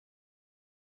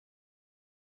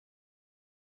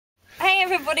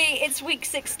everybody, it's week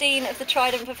 16 of the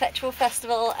Trident Perpetual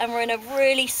Festival and we're in a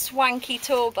really swanky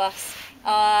tour bus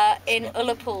in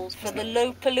Loopallu for the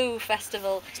Loopallu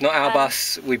Festival. It's not our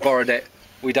bus, we borrowed it.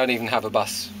 We don't even have a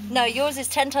bus. No, yours is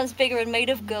 10 times bigger and made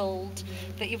of gold,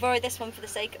 but you borrowed this one for the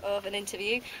sake of an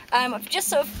interview. I've just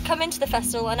sort of come into the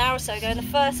festival an hour or so ago, and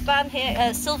the first band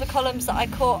here, Silver Columns, that I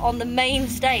caught on the main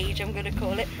stage, I'm going to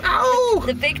call it. Ow!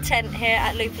 The big tent here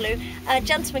at Loopallu.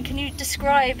 Gentlemen, can you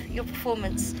describe your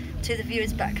performance to the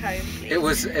viewers back home, please?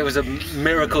 It was a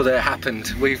miracle that it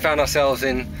happened. We found ourselves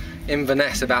in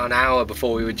Inverness about an hour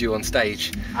before we were due on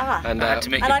stage. And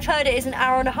I've heard it is an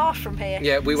hour and a half from here.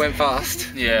 Yeah, we went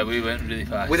fast. Yeah, we went really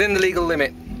fast. Within the legal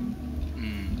limit.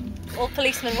 All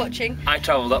policemen watching. I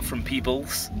travelled up from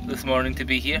Peebles this morning to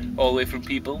be here, all the way from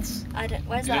Peebles.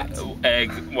 Where's that?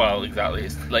 Well, exactly,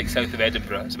 it's like south of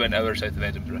Edinburgh. It's about an hour south of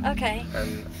Edinburgh. Okay.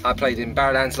 And I played in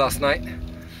Barrowlands last night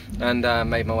and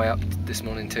made my way up this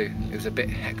morning too. It was a bit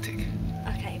hectic.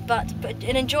 Okay, but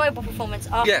an enjoyable performance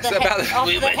after Yes, the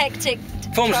hectic.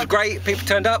 Performance was great, people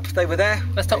turned up, they were there.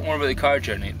 Let's talk more about the car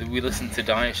journey. We listened to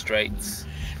Dire Straits.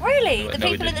 Really? The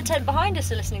people in the tent behind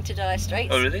us are listening to Dire Straits.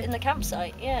 Oh, really? In the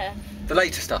campsite, yeah. The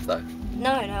later stuff though?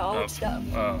 No, old stuff.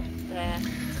 Oh. Yeah.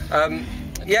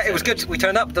 Yeah, it was good. We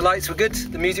turned up, the lights were good,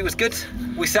 the music was good.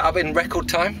 We set up in record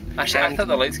time. Actually, I thought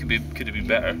the lights could have been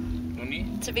better, wouldn't you?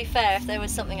 To be fair, if there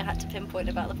was something I had to pinpoint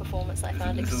about the performance, I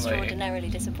found extraordinarily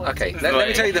disappointing. Okay, let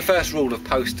me tell you the first rule of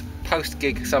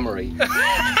post-gig summary.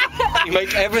 You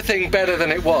make everything better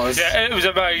than it was. Yeah, it was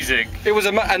amazing. It was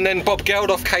and then Bob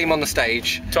Geldof came on the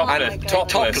stage,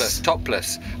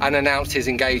 topless, and announced his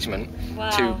engagement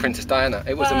to Princess Diana.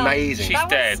 It was amazing. She's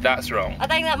dead. That's wrong. I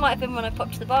think that might have been when I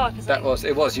popped to the bar.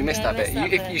 It was. You missed that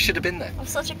bit. You should have been there. I'm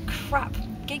such a crap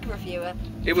gig reviewer.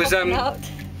 It was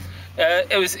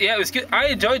it was good. I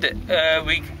enjoyed it.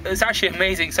 It's actually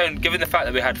amazing sound, given the fact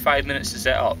that we had 5 minutes to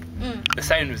set up. The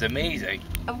sound was amazing.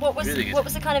 And what was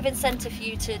the kind of incentive for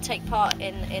you to take part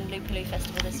in Loopallu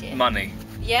Festival this year? Money.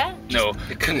 Yeah? No.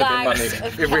 It couldn't have been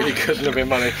money. It really couldn't have been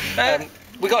money.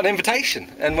 We got an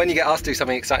invitation, and when you get asked to do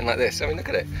something exciting like this, I mean, look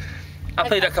at it. I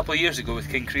played a couple of years ago with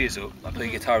King Creosote. I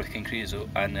played guitar with King Creosote,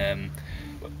 and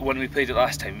when we played it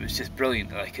last time, it was just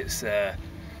brilliant. Like it's a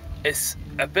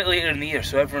bit later in the year,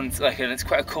 so everyone's like, and it's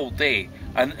quite a cold day,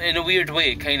 and in a weird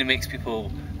way, it kind of makes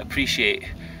people appreciate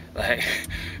like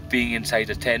being inside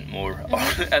a tent more,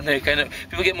 and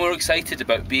people get more excited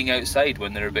about being outside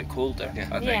when they're a bit colder.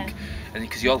 I think, and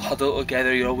because you all huddle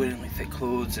together, you're all wearing like thick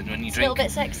clothes, and when you drink, a little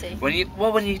bit sexy.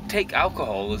 When you take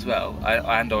alcohol as well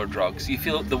and or drugs, you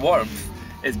feel the warmth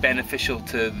is beneficial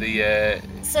to the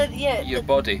your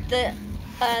body. The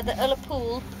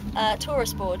Loopallu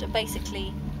tourist board are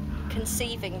basically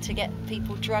conceiving to get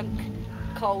people drunk,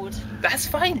 cold. That's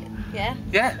fine. Yeah?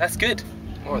 Yeah, that's good.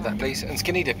 More of that, please. And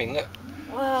skinny dipping, look.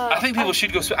 Whoa. I think people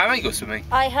should go swimming. I might go swimming.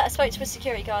 I spoke to a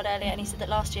security guard earlier and he said that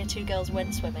last year 2 girls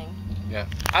went swimming. Yeah.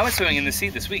 I went swimming in the sea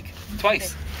this week.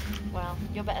 Twice. Wow,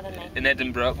 you're better than me. In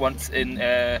Edinburgh, once in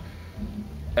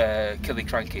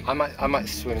Killiecrankie. I might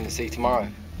swim in the sea tomorrow.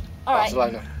 Alright.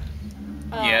 Barcelona.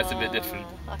 Yeah, it's a bit different.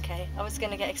 Okay, I was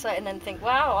going to get excited and then think,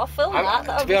 wow, I'll film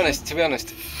that. To be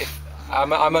honest,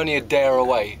 I'm only a dare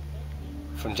away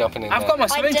from jumping in I've got my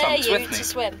swimming trunks with me. To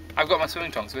swim. I've got my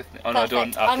swimming trunks with me. Oh, Perfect. no, I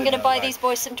don't. I'm going to buy these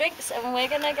boys some drinks and we're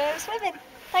going to go swimming.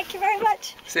 Thank you very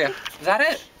much. See ya. Is that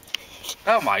it?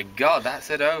 Oh my god, that's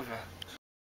it over.